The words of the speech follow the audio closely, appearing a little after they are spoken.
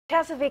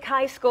Chesapeake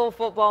High School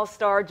football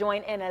star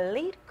joined an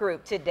elite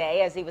group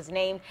today as he was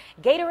named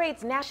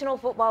Gatorade's National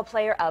Football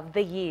Player of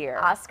the Year.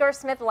 Oscar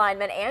Smith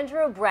lineman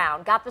Andrew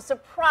Brown got the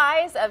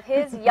surprise of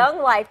his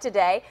young life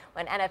today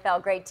when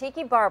NFL great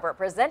Tiki Barber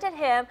presented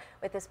him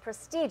with this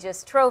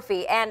prestigious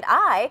trophy, and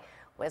I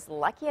was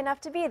lucky enough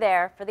to be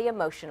there for the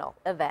emotional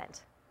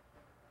event.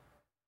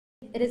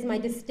 It is my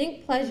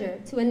distinct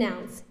pleasure to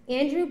announce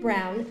Andrew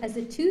Brown as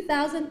the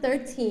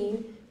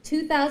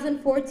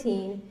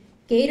 2013-2014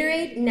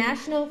 Gatorade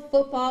National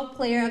Football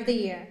Player of the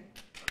Year.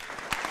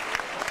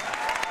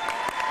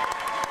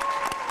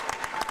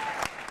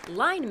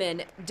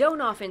 Linemen don't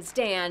often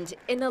stand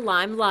in the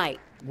limelight.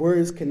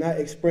 Words cannot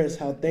express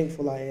how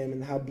thankful I am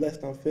and how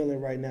blessed I'm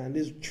feeling right now. And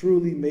this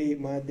truly made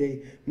my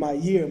day, my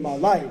year, my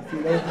life,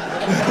 you know.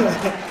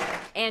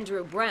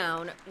 Andrew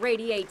Brown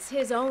radiates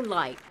his own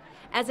light.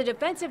 As a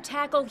defensive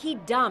tackle, he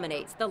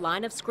dominates the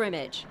line of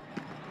scrimmage.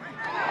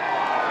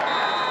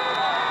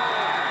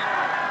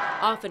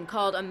 Often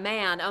called a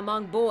man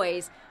among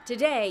boys,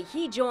 today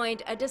he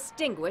joined a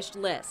distinguished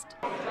list.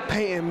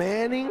 Peyton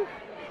Manning,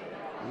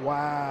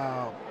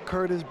 wow,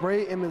 Curtis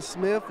Bray, Emmitt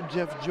Smith,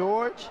 Jeff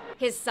George.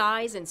 His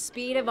size and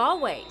speed have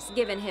always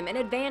given him an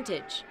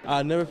advantage.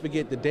 I'll never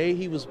forget the day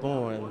he was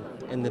born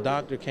and the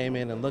doctor came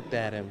in and looked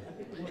at him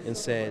and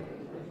said,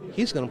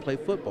 he's going to play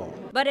football.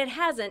 But it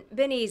hasn't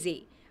been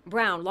easy.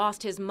 Brown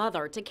lost his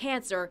mother to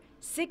cancer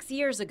 6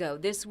 years ago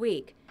this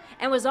week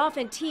and was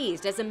often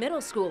teased as a middle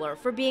schooler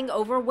for being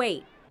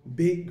overweight.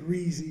 Big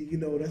greasy, you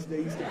know, that's what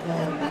they used to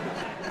call me.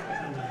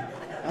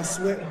 I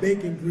sweat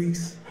bacon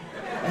grease.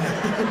 I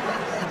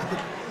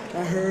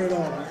heard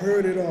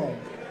it all,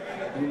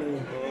 you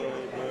know.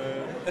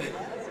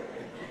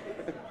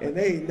 And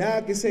hey, now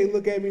I can say,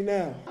 look at me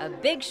now. A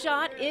big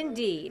shot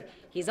indeed.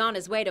 He's on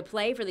his way to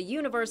play for the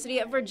University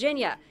of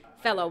Virginia.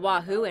 Fellow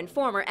Wahoo and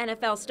former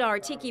NFL star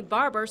Tiki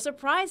Barber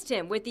surprised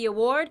him with the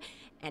award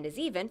and is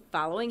even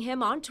following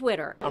him on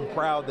Twitter. I'm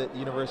proud that the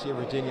University of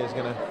Virginia is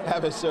going to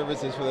have his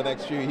services for the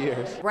next few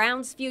years.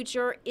 Brown's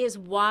future is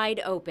wide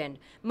open.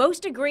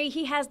 Most agree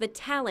he has the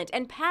talent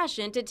and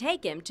passion to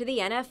take him to the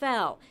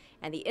NFL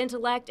and the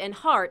intellect and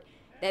heart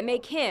that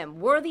make him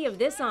worthy of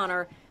this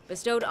honor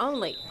bestowed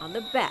only on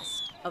the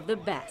best of the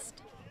best.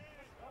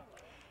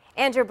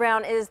 Andrew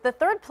Brown is the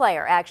third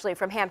player, actually,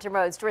 from Hampton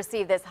Roads to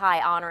receive this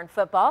high honor in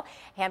football.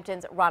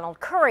 Hampton's Ronald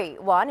Curry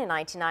won in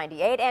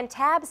 1998 and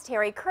Tab's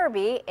Terry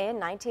Kirby in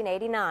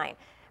 1989.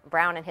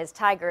 Brown and his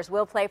Tigers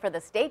will play for the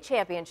state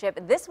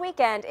championship this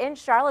weekend in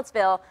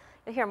Charlottesville.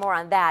 You'll hear more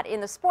on that in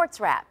the Sports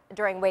Wrap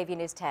during Wavy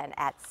News 10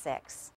 at 6.